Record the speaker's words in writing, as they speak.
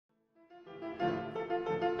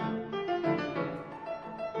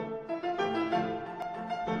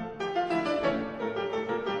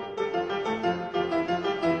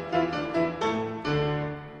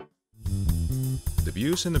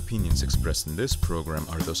views and opinions expressed in this program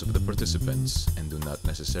are those of the participants and do not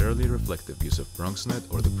necessarily reflect the views of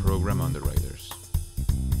BronxNet or the program underwriters.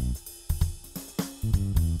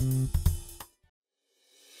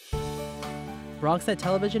 BronxNet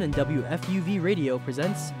Television and WFUV Radio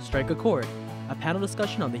presents Strike a Chord, a panel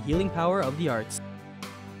discussion on the healing power of the arts.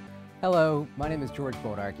 Hello, my name is George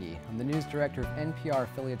Bodarky. I'm the news director of NPR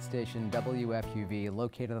affiliate station WFUV,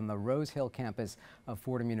 located on the Rose Hill campus of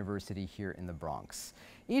Fordham University here in the Bronx.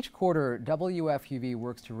 Each quarter, WFUV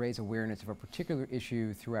works to raise awareness of a particular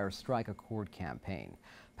issue through our Strike a Chord campaign.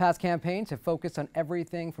 Past campaigns have focused on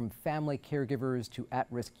everything from family caregivers to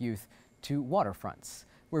at-risk youth to waterfronts.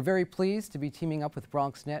 We're very pleased to be teaming up with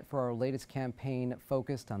BronxNet for our latest campaign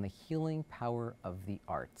focused on the healing power of the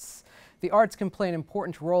arts. The arts can play an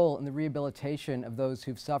important role in the rehabilitation of those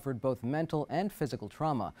who've suffered both mental and physical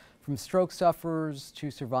trauma, from stroke sufferers to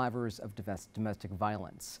survivors of domestic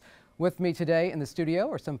violence. With me today in the studio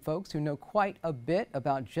are some folks who know quite a bit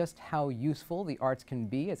about just how useful the arts can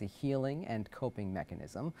be as a healing and coping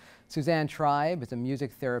mechanism. Suzanne Tribe is a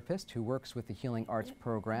music therapist who works with the Healing Arts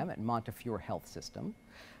Program at Montefiore Health System.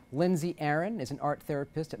 Lindsay Aaron is an art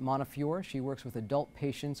therapist at Montefiore. She works with adult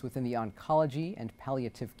patients within the oncology and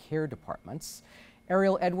palliative care departments.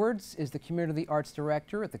 Ariel Edwards is the Community Arts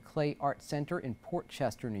Director at the Clay Art Center in Port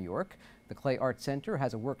Chester, New York. The Clay Art Center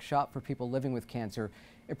has a workshop for people living with cancer.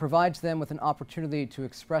 It provides them with an opportunity to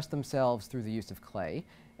express themselves through the use of clay.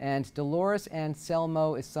 And Dolores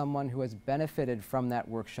Anselmo is someone who has benefited from that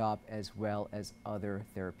workshop as well as other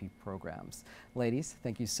therapy programs. Ladies,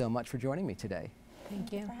 thank you so much for joining me today.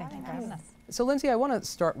 Thank you. Thank you for having us. So Lindsay, I want to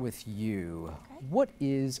start with you. Okay. What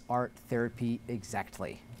is art therapy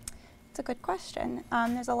exactly? It's a good question.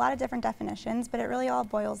 There's a lot of different definitions, but it really all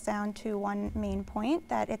boils down to one main point,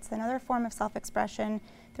 that it's another form of self-expression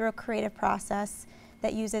through a creative process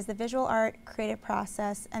that uses the visual art, creative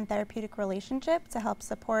process, and therapeutic relationship to help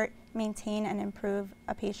support, maintain, and improve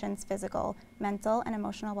a patient's physical, mental, and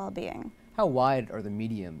emotional well-being. How wide are the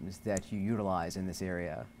mediums that you utilize in this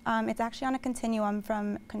area? It's actually on a continuum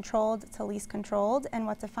from controlled to least controlled, and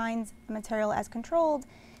what defines a material as controlled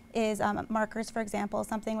is markers, for example,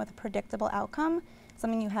 something with a predictable outcome,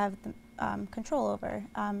 something you have control over,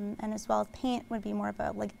 and as well as paint would be more of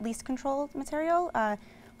a least controlled material.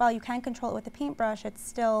 While you can control it with a paintbrush, it's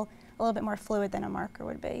still a little bit more fluid than a marker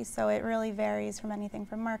would be. So it really varies from anything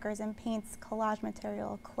from markers and paints, collage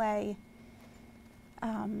material, clay.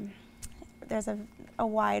 There's a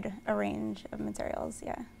wide range of materials,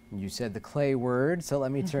 yeah. You said the clay word, so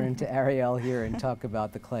let me turn to Ariel here and talk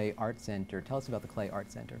about the Clay Art Center. Tell us about the Clay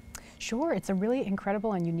Art Center. Sure, it's a really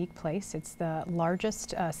incredible and unique place. It's the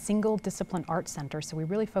largest single discipline art center, so we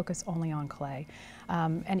really focus only on clay.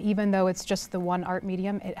 And even though it's just the one art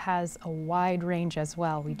medium, it has a wide range as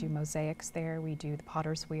well. We do mosaics there, we do the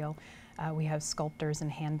potter's wheel, we have sculptors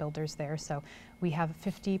and hand builders there. So we have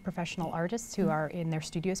 50 professional artists who are in their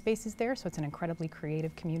studio spaces there, so it's an incredibly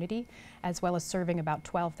creative community, as well as serving about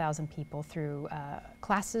 12,000 people through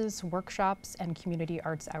classes, workshops, and community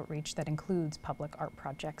arts outreach that includes public art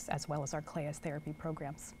projects, as well as our clay as therapy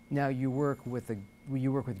programs. Now you work with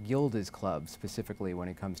Gilda's Club specifically when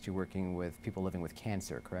it comes to working with people living with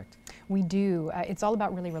cancer, correct? We do. It's all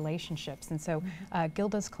about really relationships, and so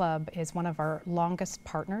Gilda's Club is one of our longest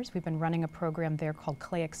partners. We've been running a program there called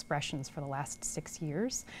Clay Expressions for the last 6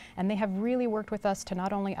 years, and they have really worked with us to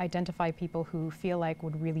not only identify people who feel like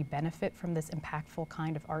would really benefit from this impactful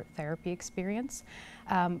kind of art therapy experience,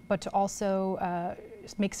 but to also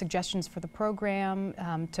make suggestions for the program,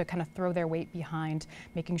 to kind of throw their weight behind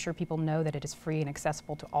making sure people know that it is free and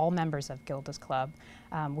accessible to all members of Gilda's Club,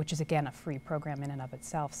 which is again a free program in and of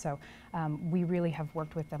itself. So we really have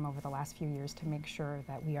worked with them over the last few years to make sure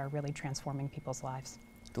that we are really transforming people's lives.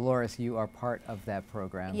 Dolores, you are part of that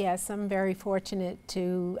program. Yes, I'm very fortunate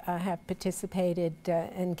to have participated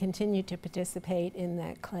and continue to participate in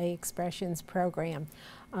that Clay Expressions program.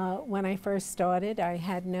 When I first started, I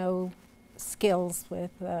had no skills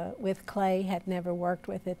with clay, had never worked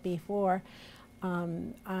with it before.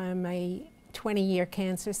 I'm a 20-year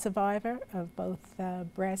cancer survivor of both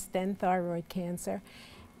breast and thyroid cancer.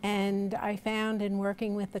 And I found in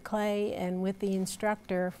working with the clay and with the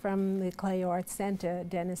instructor from the Clay Arts Center,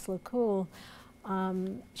 Dennis LeCool,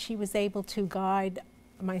 she was able to guide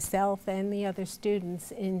myself and the other students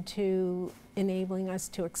into enabling us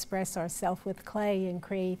to express ourselves with clay and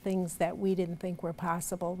create things that we didn't think were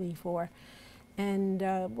possible before. And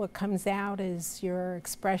what comes out is your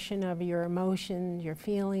expression of your emotion, your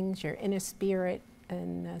feelings, your inner spirit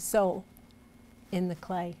and soul in the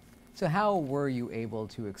clay. So how were you able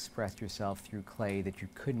to express yourself through clay that you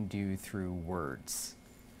couldn't do through words?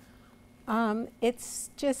 It's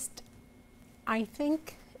just, I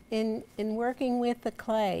think in working with the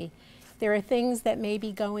clay, there are things that may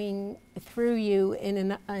be going through you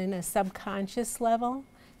in a subconscious level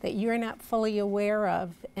that you're not fully aware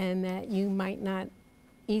of and that you might not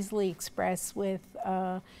easily express with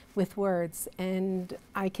words. And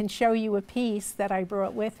I can show you a piece that I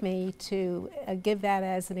brought with me to give that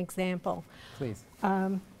as an example. Please.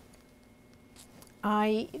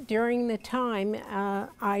 During the time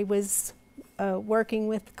I was working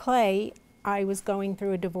with clay, I was going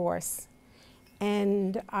through a divorce.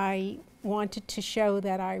 And I wanted to show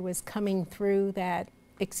that I was coming through that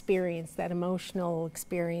experience, that emotional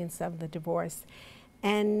experience of the divorce.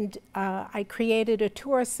 And I created a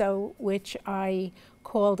torso which I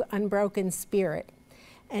called Unbroken Spirit.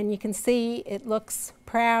 And you can see it looks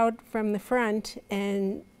proud from the front,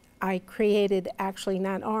 and I created actually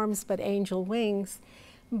not arms but angel wings.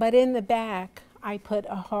 But in the back I put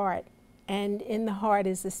a heart, and in the heart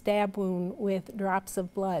is a stab wound with drops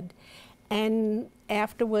of blood. And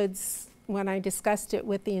afterwards, when I discussed it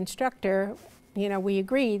with the instructor, you know, we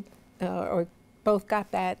agreed, or both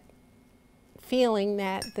got that feeling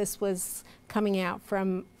that this was coming out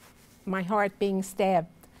from my heart being stabbed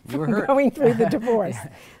from going through the divorce. Yeah.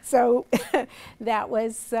 So that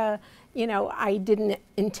was, you know, I didn't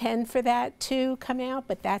intend for that to come out,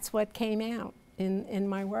 but that's what came out in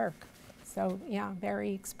my work. So yeah,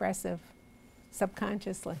 very expressive,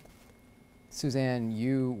 subconsciously. Suzanne,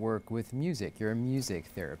 you work with music. You're a music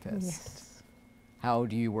therapist. Yes. How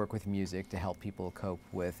do you work with music to help people cope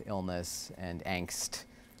with illness and angst?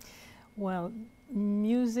 Well,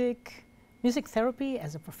 music therapy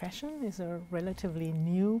as a profession is a relatively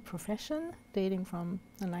new profession dating from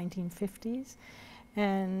the 1950s.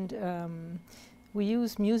 And we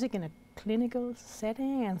use music in a clinical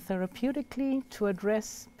setting and therapeutically to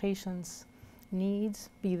address patients' needs,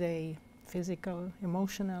 be they physical,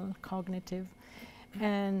 emotional, cognitive.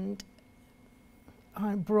 And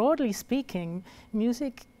broadly speaking,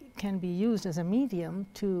 music can be used as a medium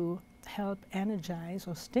to help energize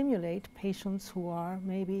or stimulate patients who are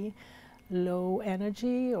maybe low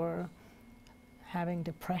energy or having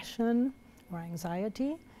depression or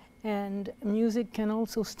anxiety. And music can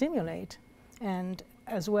also stimulate and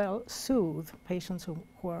as well soothe patients who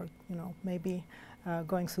are, you know, maybe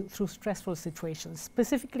going through stressful situations,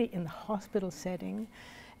 specifically in the hospital setting.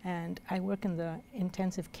 And I work in the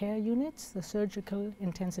intensive care units, the surgical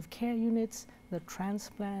intensive care units, the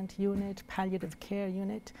transplant unit, palliative care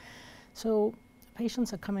unit. So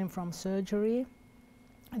patients are coming from surgery.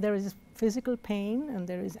 There is physical pain and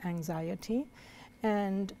there is anxiety.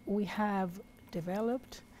 And we have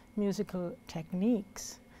developed musical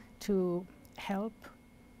techniques to help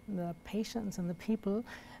the patients and the people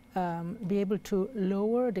be able to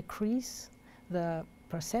decrease the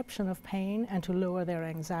perception of pain and to lower their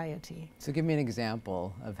anxiety. So give me an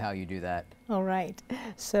example of how you do that. All right.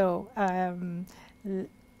 So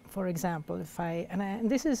for example, and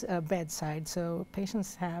this is a bedside, so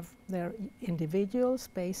patients have their individual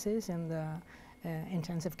spaces in the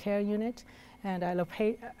intensive care unit, and I'll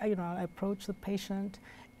approach the patient,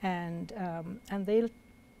 and they'll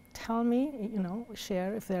tell me, you know,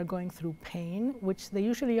 share if they're going through pain, which they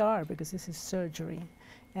usually are because this is surgery,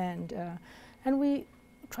 and we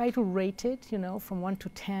try to rate it, you know, from 1 to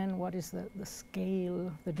 10. What is the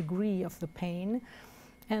scale, the degree of the pain?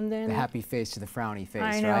 And then the happy face to the frowny face,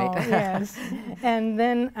 I know, right? Yes. And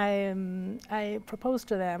then I proposed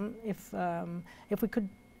to them if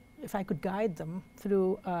I could guide them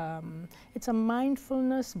through. It's a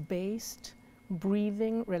mindfulness-based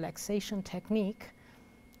breathing relaxation technique.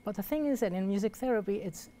 But the thing is that in music therapy,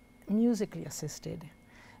 it's musically assisted.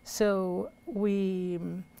 So we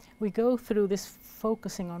go through this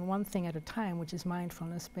focusing on one thing at a time, which is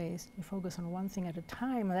mindfulness-based. You focus on one thing at a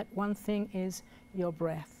time, and that one thing is your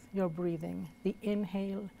breath, your breathing, the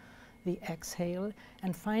inhale, the exhale,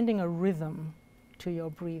 and finding a rhythm to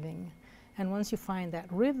your breathing. And once you find that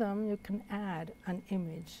rhythm, you can add an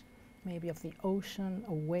image, maybe of the ocean,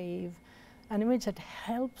 a wave, an image that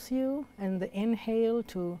helps you in the inhale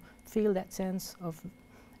to feel that sense of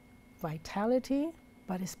vitality,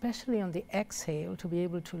 but especially on the exhale to be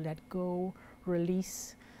able to let go,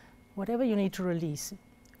 release, whatever you need to release,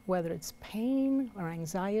 whether it's pain or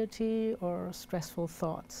anxiety or stressful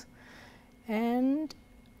thoughts. And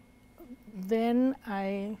then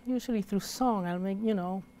I, usually through song,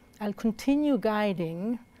 I'll continue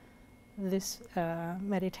guiding this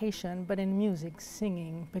meditation, but in music,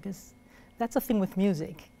 singing, because that's the thing with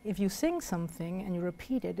music. If you sing something and you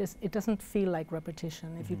repeat it, it doesn't feel like repetition.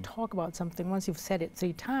 Mm-hmm. If you talk about something, once you've said it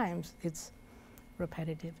 3 times, it's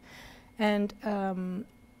repetitive. And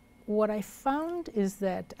what I found is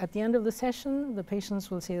that at the end of the session, the patients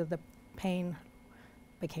will say that the pain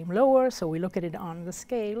became lower, so we look at it on the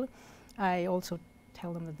scale. I also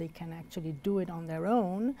tell them that they can actually do it on their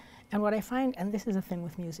own. And what I find, and this is a thing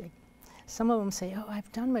with music, some of them say, oh, I've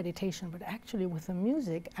done meditation, but actually with the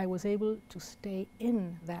music, I was able to stay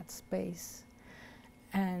in that space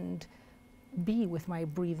and be with my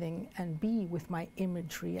breathing and be with my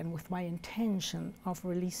imagery and with my intention of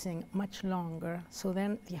releasing much longer. So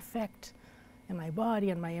then the effect in my body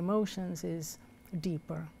and my emotions is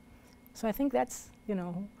deeper. So I think that's, you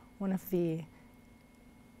know, one of the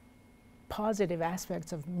positive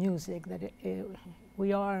aspects of music, that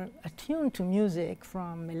we are attuned to music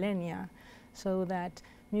from millennia, so that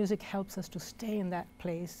music helps us to stay in that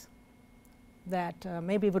place that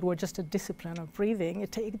maybe if it were just a discipline of breathing,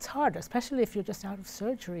 it's hard, especially if you're just out of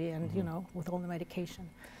surgery and, you know, with all the medication.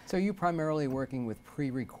 So are you primarily working with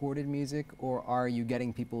pre-recorded music, or are you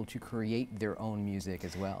getting people to create their own music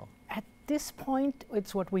as well? At this point,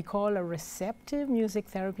 it's what we call a receptive music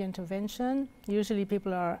therapy intervention. Usually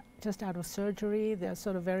people are just out of surgery, they're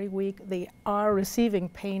sort of very weak, they are receiving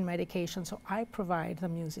pain medication, so I provide the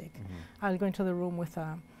music. I'll go into the room with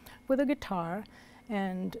a guitar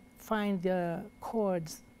and find the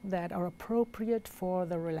chords that are appropriate for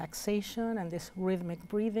the relaxation and this rhythmic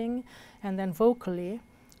breathing, and then vocally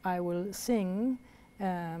I will sing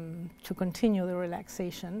to continue the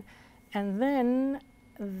relaxation, and then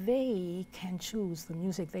they can choose the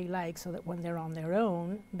music they like, so that when they're on their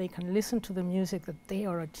own, they can listen to the music that they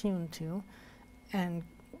are attuned to and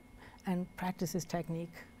practice this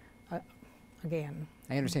technique again.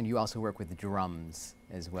 I understand you also work with the drums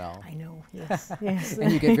as well. I know, yes, yes.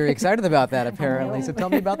 And you get very excited about that, apparently. So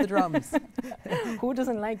tell me about the drums. Who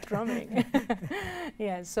doesn't like drumming?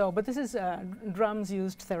 Yeah, so, but this is drums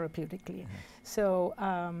used therapeutically. So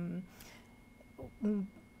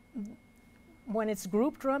when it's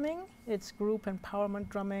group drumming, it's group empowerment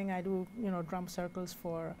drumming. I do, you know, drum circles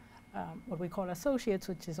for what we call associates,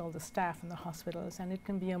 which is all the staff in the hospitals, and it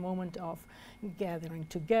can be a moment of gathering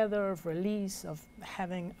together, of release, of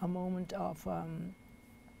having a moment of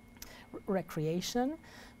recreation.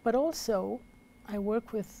 But also, I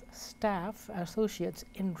work with staff, associates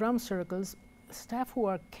in drum circles, staff who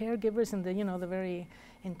are caregivers in the, you know, the very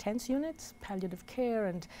intense units, palliative care,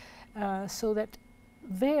 and so that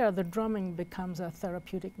there the drumming becomes a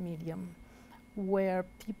therapeutic medium where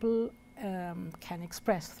people can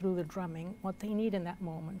express through the drumming what they need in that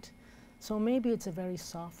moment. So maybe it's a very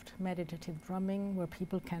soft, meditative drumming where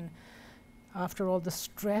people can, after all the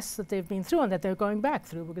stress that they've been through and that they're going back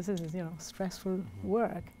through, because this is, you know, stressful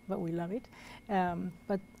work, but we love it,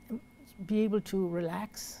 but be able to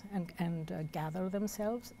relax and gather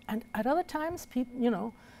themselves. And at other times, people, you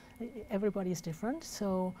know, everybody is different,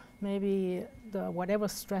 so maybe whatever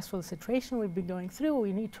stressful situation we've been going through,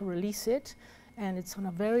 we need to release it. And it's on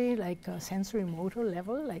a very sensory motor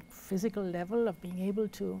level, like physical level of being able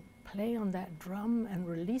to play on that drum and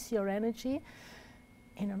release your energy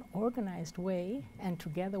in an organized way and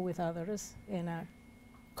together with others in a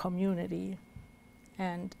community.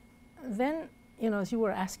 And then, you know, as you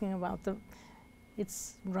were asking about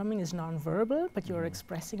drumming is non-verbal, but you're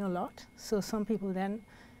expressing a lot. So some people then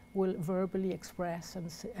will verbally express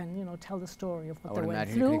and you know, tell the story of what they went through. I would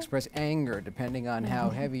imagine you can express anger depending on how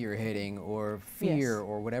heavy you're hitting, or fear,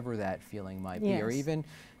 or whatever that feeling might be, or even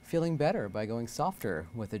feeling better by going softer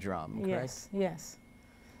with the drum, correct?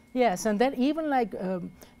 Yes, and then even like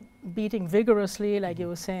beating vigorously, like you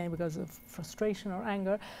were saying, because of frustration or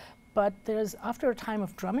anger, but there's, after a time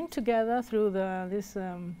of drumming together through this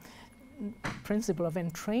principle of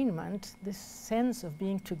entrainment, this sense of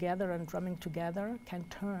being together and drumming together can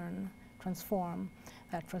transform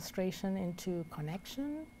that frustration into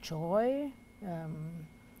connection, joy,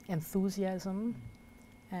 enthusiasm.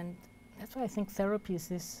 And that's why I think therapy is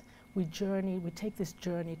this, we take this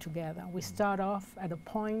journey together. We start off at a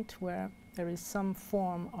point where there is some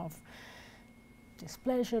form of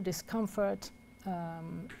displeasure, discomfort,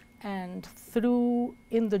 and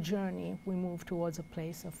in the journey, we move towards a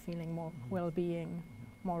place of feeling more well-being,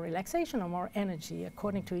 more relaxation, or more energy,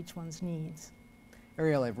 according to each one's needs.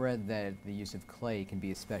 Ariel, I've read that the use of clay can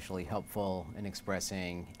be especially helpful in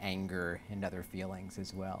expressing anger and other feelings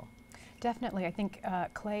as well. Definitely. I think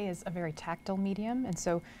clay is a very tactile medium, and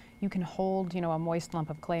so you can hold, you know, a moist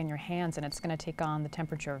lump of clay in your hands and it's going to take on the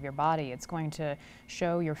temperature of your body. It's going to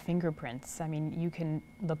show your fingerprints. I mean, you can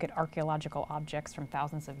look at archaeological objects from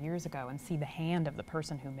thousands of years ago and see the hand of the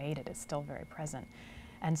person who made it is still very present.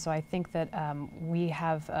 And so I think that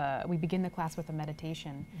we begin the class with a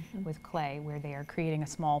meditation with clay, where they are creating a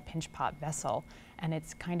small pinch pot vessel, and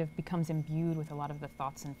it's kind of becomes imbued with a lot of the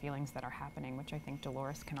thoughts and feelings that are happening, which I think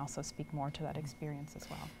Dolores can also speak more to that experience as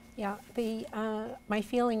well. Yeah, my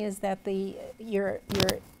feeling is that your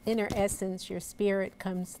inner essence, your spirit,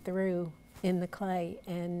 comes through in the clay.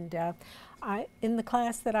 And in the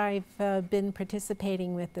class that I've been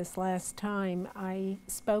participating with this last time, I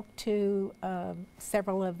spoke to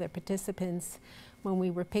several of the participants when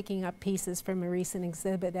we were picking up pieces from a recent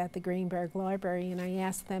exhibit at the Greenberg Library, and I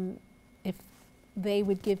asked them if they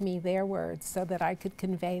would give me their words so that I could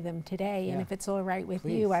convey them today. Yeah. And if it's all right with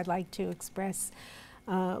Please. you, I'd like to express.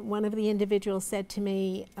 One of the individuals said to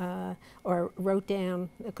me, or wrote down,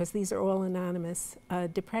 because these are all anonymous,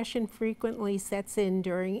 depression frequently sets in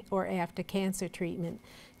during or after cancer treatment.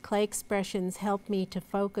 Clay expressions help me to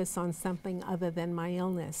focus on something other than my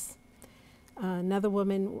illness. Another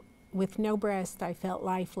woman, with no breast, I felt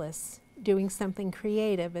lifeless. Doing something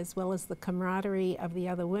creative, as well as the camaraderie of the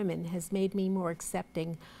other women, has made me more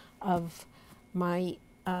accepting of my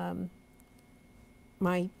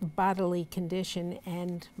my bodily condition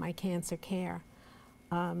and my cancer care.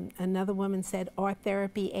 Another woman said, art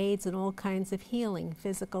therapy aids in all kinds of healing,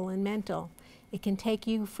 physical and mental. It can take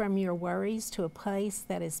you from your worries to a place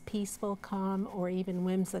that is peaceful, calm, or even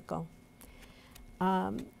whimsical.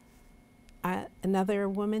 Another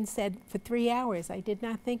woman said, for 3 hours I did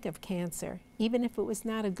not think of cancer. Even if it was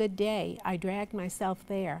not a good day, I dragged myself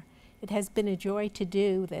there. It has been a joy to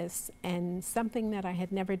do this, and something that I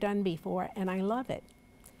had never done before, and I love it.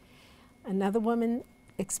 Another woman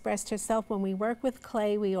expressed herself, when we work with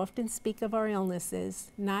clay, we often speak of our illnesses.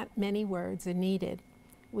 Not many words are needed.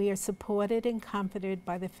 We are supported and comforted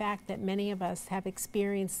by the fact that many of us have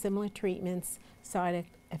experienced similar treatments, side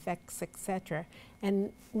effects, etc.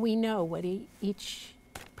 And we know what each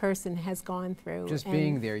person has gone through. Just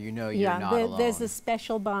being there, you know you're not alone. There's a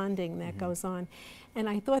special bonding that goes on. And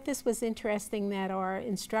I thought this was interesting that our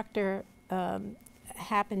instructor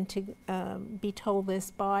happened to be told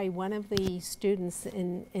this by one of the students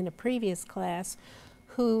in a previous class,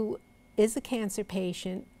 who is a cancer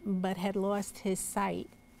patient but had lost his sight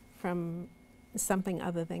from something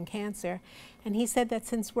other than cancer. And he said that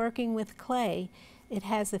since working with clay, it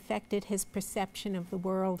has affected his perception of the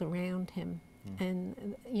world around him.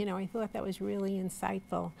 And you know, I thought that was really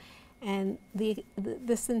insightful. And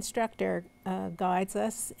this instructor guides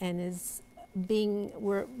us and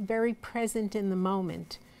we're very present in the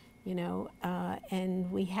moment, you know,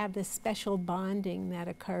 and we have this special bonding that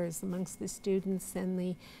occurs amongst the students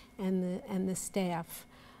and the staff.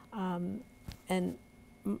 And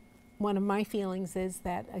one of my feelings is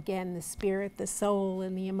that, again, the spirit, the soul,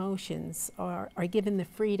 and the emotions are given the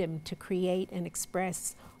freedom to create and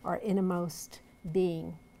express our innermost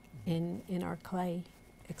being in our clay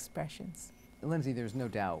expressions. Lindsay, there's no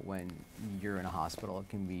doubt when you're in a hospital, it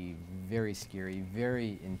can be very scary,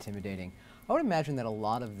 very intimidating. I would imagine that a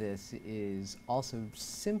lot of this is also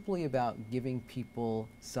simply about giving people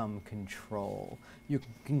some control. You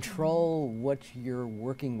can control what you're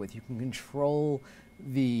working with. You can control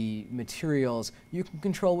the materials. You can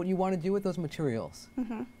control what you want to do with those materials.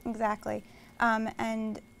 Exactly.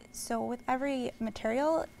 And so with every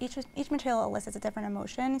material, each material elicits a different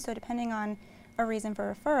emotion. So depending on a reason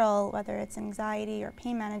for referral, whether it's anxiety or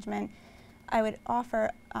pain management, I would offer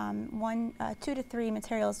 2 to 3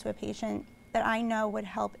 materials to a patient that I know would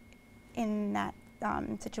help in that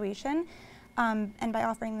situation. And by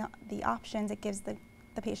offering the options, it gives the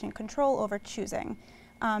patient control over choosing.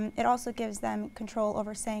 It also gives them control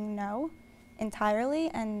over saying no entirely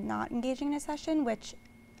and not engaging in a session, which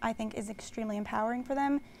I think is extremely empowering for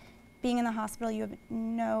them. Being in the hospital, you have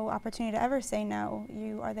no opportunity to ever say no.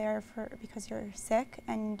 You are there because you're sick,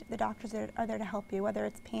 and the doctors are there to help you. Whether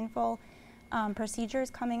it's painful procedures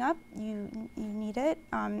coming up, you need it,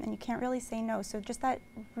 and you can't really say no. So just that,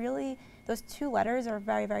 really, those 2 letters are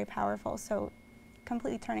very, very powerful. So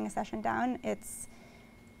completely turning a session down,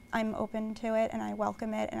 I'm open to it, and I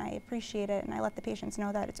welcome it, and I appreciate it, and I let the patients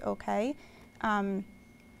know that it's okay.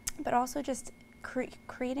 But also just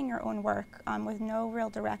creating your own work with no real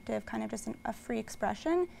directive, kind of just a free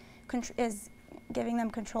expression, is giving them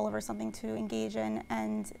control over something to engage in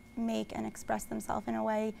and make and express themselves in a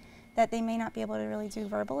way that they may not be able to really do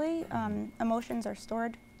verbally. Emotions are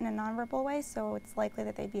stored in a nonverbal way, so it's likely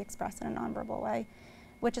that they'd be expressed in a nonverbal way,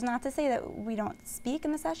 which is not to say that we don't speak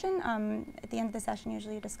in the session. At the end of the session,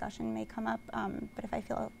 usually a discussion may come up, but if I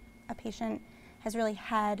feel a patient has really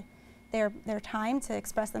had their time to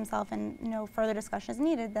express themselves and no further discussion is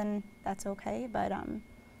needed, then that's okay. But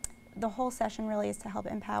the whole session really is to help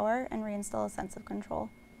empower and reinstill a sense of control.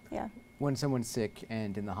 Yeah. When someone's sick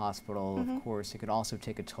and in the hospital, of course, it could also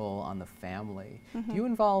take a toll on the family. Do you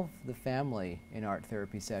involve the family in art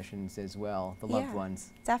therapy sessions as well, the loved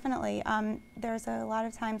ones? Definitely. There's a lot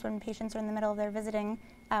of times when patients are in the middle of their visiting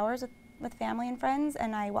hours with family and friends,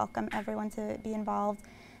 and I welcome everyone to be involved.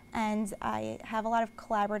 And I have a lot of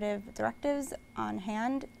collaborative directives on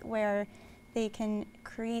hand where they can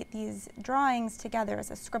create these drawings together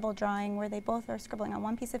as a scribble drawing where they both are scribbling on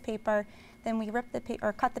one piece of paper. Then we rip the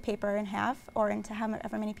or cut the paper in half or into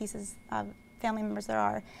however many pieces of family members there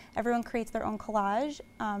are. Everyone creates their own collage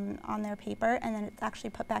on their paper, and then it's actually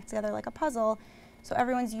put back together like a puzzle. So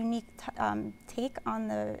everyone's unique take on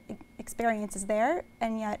the experience is there,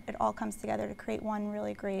 and yet it all comes together to create one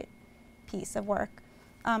really great piece of work.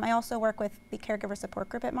 I also work with the caregiver support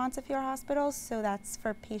group at Montefiore Hospitals, so that's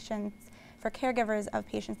for patients, for caregivers of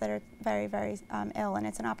patients that are very, very ill, and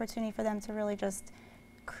it's an opportunity for them to really just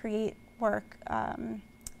create work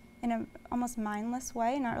in an almost mindless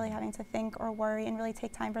way, not really having to think or worry, and really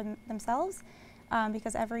take time for themselves,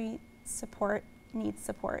 because every support needs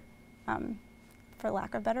support, for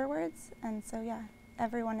lack of better words. And so yeah,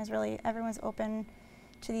 everyone's open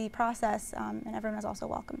to the process, and everyone is also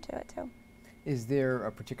welcome to it too. Is there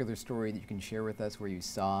a particular story that you can share with us where you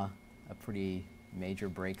saw a pretty major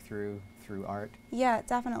breakthrough through art? Yeah,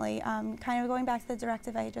 definitely. Kind of going back to the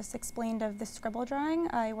directive I just explained of the scribble drawing,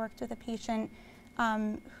 I worked with a patient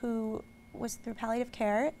who was through palliative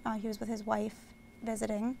care. He was with his wife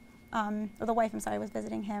visiting, or the wife, I'm sorry, was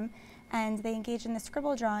visiting him, and they engaged in the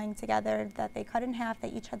scribble drawing together that they cut in half. They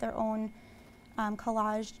each had their own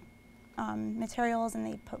collage materials, and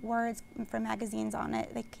they put words from magazines on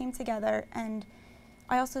it. They came together, and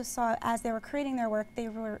I also saw as they were creating their work, they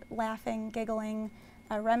were laughing, giggling,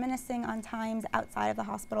 reminiscing on times outside of the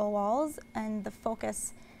hospital walls, and the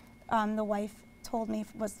focus, the wife told me,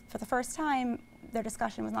 was for the first time their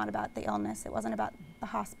discussion was not about the illness, it wasn't about the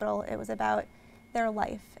hospital, it was about their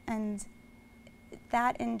life. And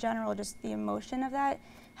that in general, just the emotion of that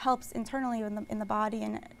helps internally in the body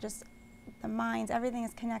and just the minds, everything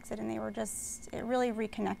is connected, and they were just, it really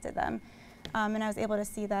reconnected them. And I was able to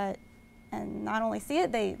see that, and not only see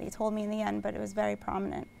it, they told me in the end, but it was very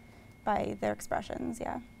prominent by their expressions,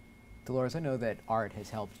 yeah. Dolores, I know that art has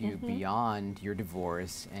helped you beyond your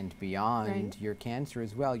divorce and beyond your cancer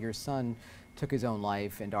as well. Your son took his own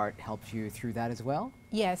life, and art helped you through that as well?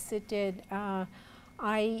 Yes, it did.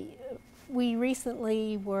 We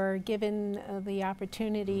recently were given the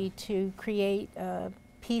opportunity to create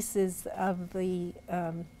pieces of the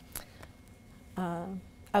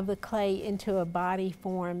clay into a body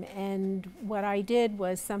form, and what I did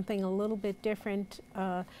was something a little bit different.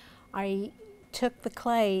 I took the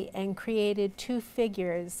clay and created two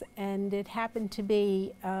figures, and it happened to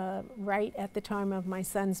be right at the time of my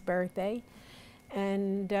son's birthday,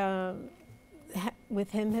 and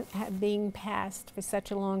with him being passed for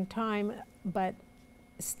such a long time, but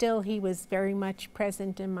still he was very much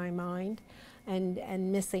present in my mind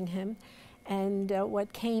and missing him. And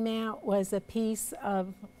what came out was a piece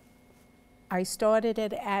of, I started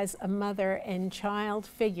it as a mother and child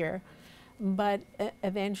figure, but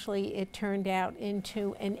eventually it turned out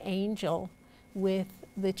into an angel with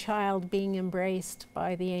the child being embraced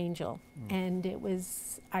by the angel. And it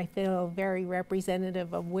was, I feel, very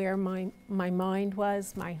representative of where my mind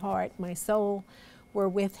was, my heart, my soul were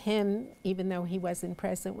with him, even though he wasn't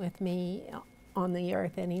present with me on the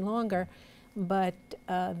earth any longer. But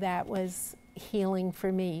that was healing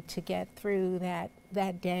for me to get through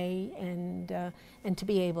that day and to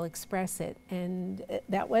be able to express it. And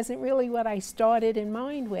that wasn't really what I started in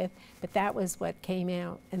mind with, but that was what came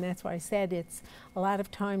out. And that's why I said it's a lot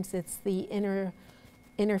of times it's the inner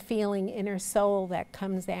feeling, inner soul that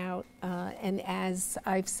comes out. And as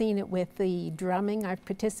I've seen it with the drumming, I've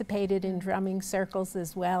participated in drumming circles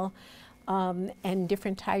as well. And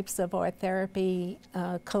different types of art therapy,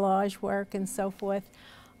 collage work and so forth.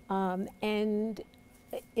 And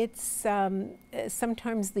it's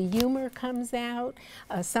sometimes the humor comes out,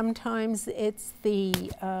 sometimes it's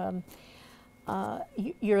the,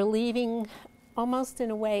 you're leaving almost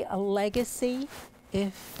in a way a legacy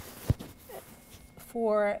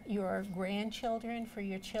for your grandchildren, for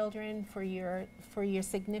your children, for your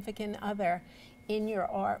significant other in your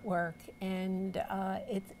artwork, and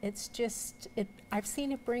it's just, I've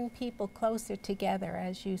seen it bring people closer together,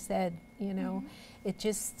 as you said, you know. It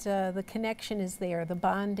just, the connection is there, the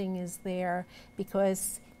bonding is there,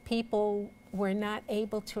 because people were not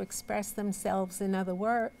able to express themselves in other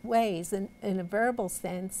ways, in a verbal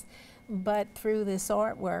sense, but through this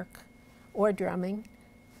artwork, or drumming,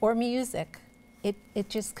 or music. it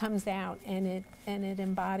just comes out and it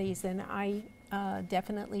embodies, and I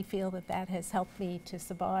definitely feel that that has helped me to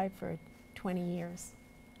survive for 20 years.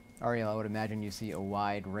 Ariel, I would imagine you see a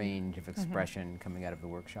wide range of expression coming out of the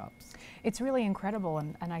workshops. It's really incredible,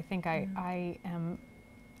 and I think I am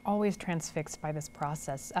always transfixed by this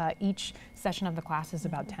process. Each session of the class is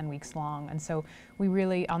about 10 weeks long, and so we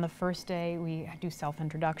really, on the first day, we do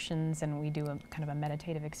self-introductions and we do a kind of a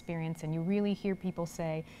meditative experience, and you really hear people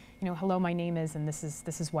say, you know, hello, my name is, and this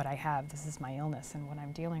is what I have, this is my illness and what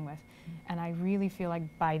I'm dealing with. And I really feel like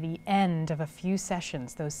by the end of a few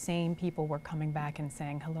sessions, those same people were coming back and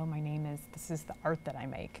saying, hello, my name is, this is the art that I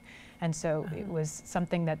make. And so it was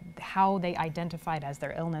something that how they identified as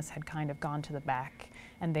their illness had kind of gone to the back,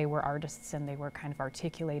 and they were artists and they were kind of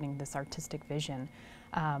articulating this artistic vision.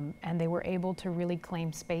 And they were able to really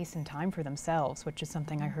claim space and time for themselves, which is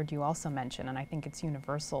something I heard you also mention, and I think it's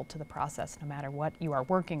universal to the process no matter what you are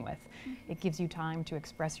working with. It gives you time to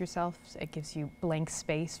express yourself, it gives you blank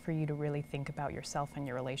space for you to really think about yourself and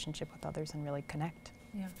your relationship with others and really connect.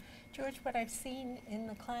 Yeah. George, what I've seen in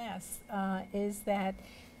the class is that,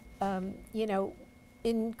 you know,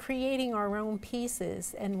 in creating our own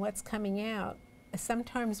pieces and what's coming out,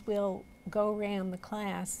 sometimes we'll go around the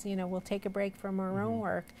class, you know, we'll take a break from our own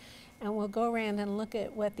work and we'll go around and look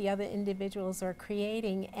at what the other individuals are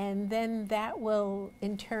creating, and then that will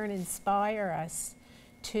in turn inspire us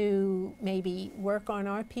to maybe work on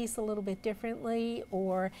our piece a little bit differently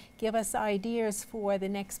or give us ideas for the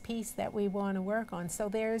next piece that we want to work on. So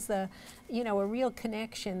there's a, you know, a real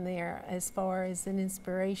connection there as far as an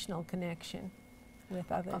inspirational connection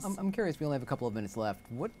with others. I'm curious, we only have a couple of minutes left.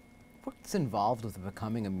 What's involved with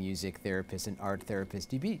becoming a music therapist and art therapist?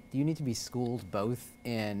 Do you need to be schooled both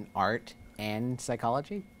in art and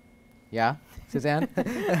psychology? Yeah, Suzanne?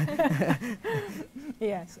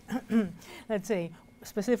 Yes. Let's say,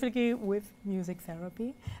 specifically with music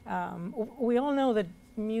therapy, we all know that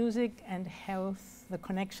music and health, the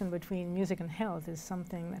connection between music and health is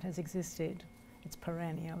something that has existed. It's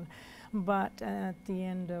perennial. But at the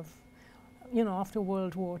end of, you know, after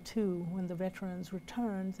World War II, when the veterans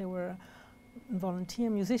returned, there were volunteer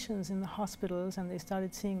musicians in the hospitals, and they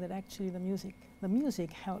started seeing that actually the music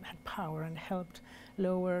had power and helped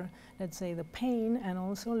lower, let's say, the pain and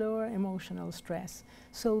also lower emotional stress.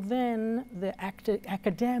 So then the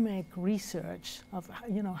academic research of,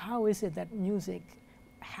 you know, how is it that music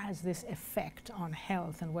has this effect on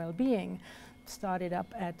health and well-being started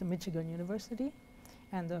up at the Michigan University.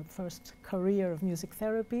 And the first career of music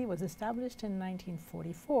therapy was established in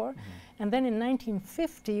 1944. And then in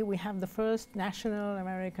 1950, we have the first National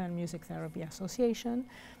American Music Therapy Association.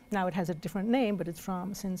 Now it has a different name, but it's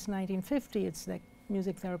since 1950, it's like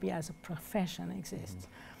music therapy as a profession exists.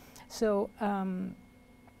 So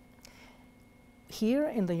here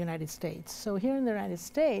in the United States,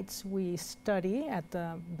 we study at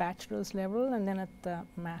the bachelor's level and then at the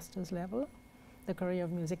master's level the career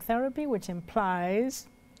of music therapy, which implies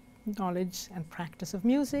knowledge and practice of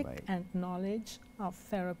music and knowledge of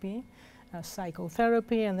therapy,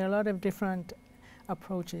 psychotherapy, and there are a lot of different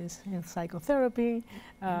approaches in psychotherapy,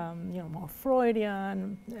 you know, more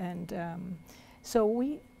Freudian, and so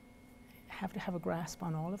we have to have a grasp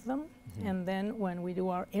on all of them. And then when we do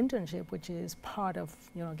our internship, which is part of,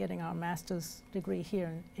 you know, getting our master's degree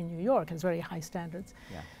here in New York, has very high standards,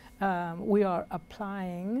 we are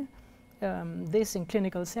applying this in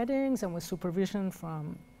clinical settings and with supervision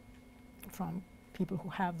from people who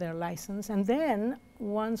have their license. And then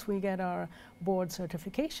once we get our board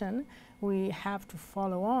certification, we have to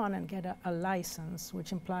follow on and get a license,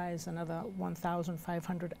 which implies another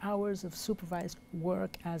 1,500 hours of supervised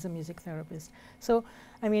work as a music therapist. So,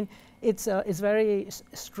 I mean, it's very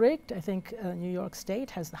strict. I think New York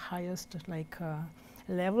State has the highest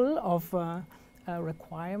level of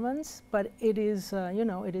requirements, but it is, you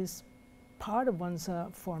know, it is part of one's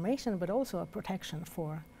formation, but also a protection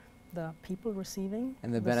for the people receiving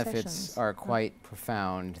and the benefits are quite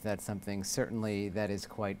profound. That's something certainly that is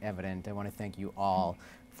quite evident. I want to thank you all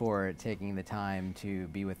for taking the time to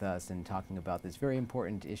be with us and talking about this very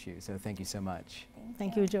important issue. So thank you so much.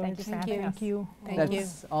 Thank you, George. Thank you. Thank you.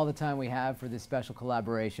 That's all the time we have for this special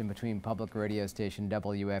collaboration between public radio station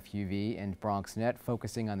WFUV and BronxNet,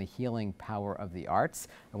 focusing on the healing power of the arts.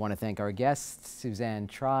 I want to thank our guests, Suzanne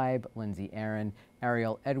Tribe, Lindsay Aaron,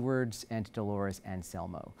 Ariel Edwards, and Dolores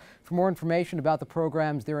Anselmo. For more information about the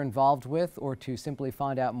programs they're involved with, or to simply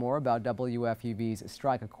find out more about WFUV's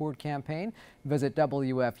Strike a Chord campaign, visit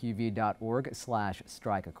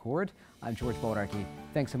WFUV.org/strikeachord. I'm George Bodarky.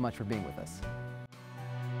 Thanks so much for being with us.